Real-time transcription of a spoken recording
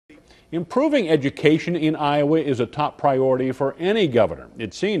Improving education in Iowa is a top priority for any governor.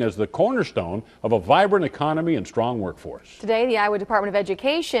 It's seen as the cornerstone of a vibrant economy and strong workforce. Today, the Iowa Department of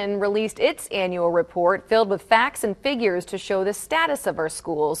Education released its annual report filled with facts and figures to show the status of our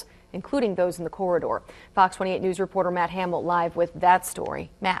schools, including those in the corridor. Fox 28 News reporter Matt Hamill live with that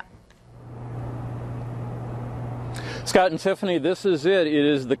story. Matt. Scott and Tiffany, this is it. It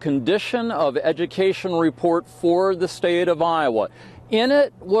is the Condition of Education report for the state of Iowa. In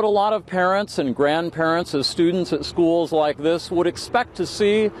it, what a lot of parents and grandparents of students at schools like this would expect to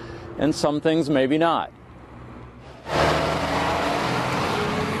see, and some things maybe not.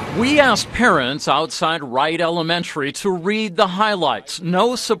 We asked parents outside Wright Elementary to read the highlights.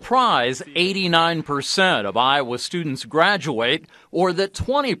 No surprise, 89% of Iowa students graduate, or that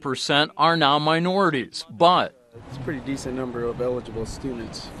 20% are now minorities. But it's a pretty decent number of eligible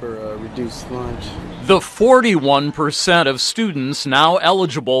students for a reduced lunch. The 41% of students now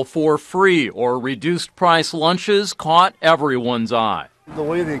eligible for free or reduced price lunches caught everyone's eye. The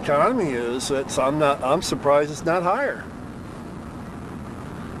way the economy is, I'm surprised it's not higher.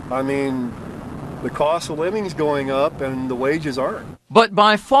 I mean, the cost of living is going up and the wages aren't. But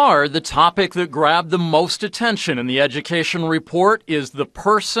by far, the topic that grabbed the most attention in the education report is the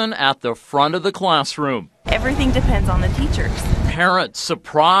person at the front of the classroom. Everything depends on the teachers. Parents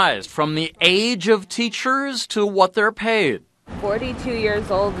surprised from the age of teachers to what they're paid. 42 years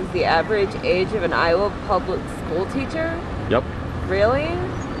old is the average age of an Iowa public school teacher? Yep. Really?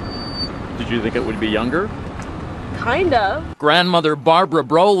 Did you think it would be younger? Kind of. Grandmother Barbara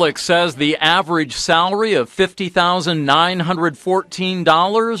Brolick says the average salary of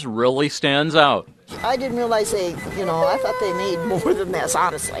 $50,914 really stands out. I didn't realize I thought they made more than this,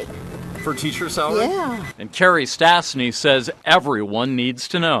 honestly. For teacher salary? Yeah. And Carrie Stastny says everyone needs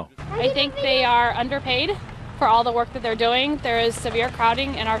to know. I think they are underpaid for all the work that they're doing. There is severe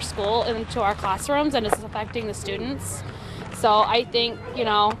crowding in our school into our classrooms, and it's affecting the students. So I think,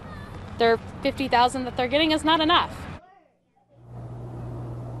 their $50,000 that they're getting is not enough.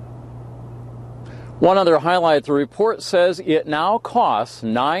 One other highlight, the report says it now costs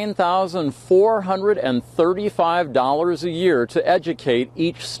 $9,435 a year to educate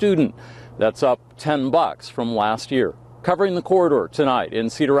each student. That's up $10 from last year. Covering the corridor tonight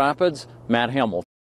in Cedar Rapids, Matt Hamill.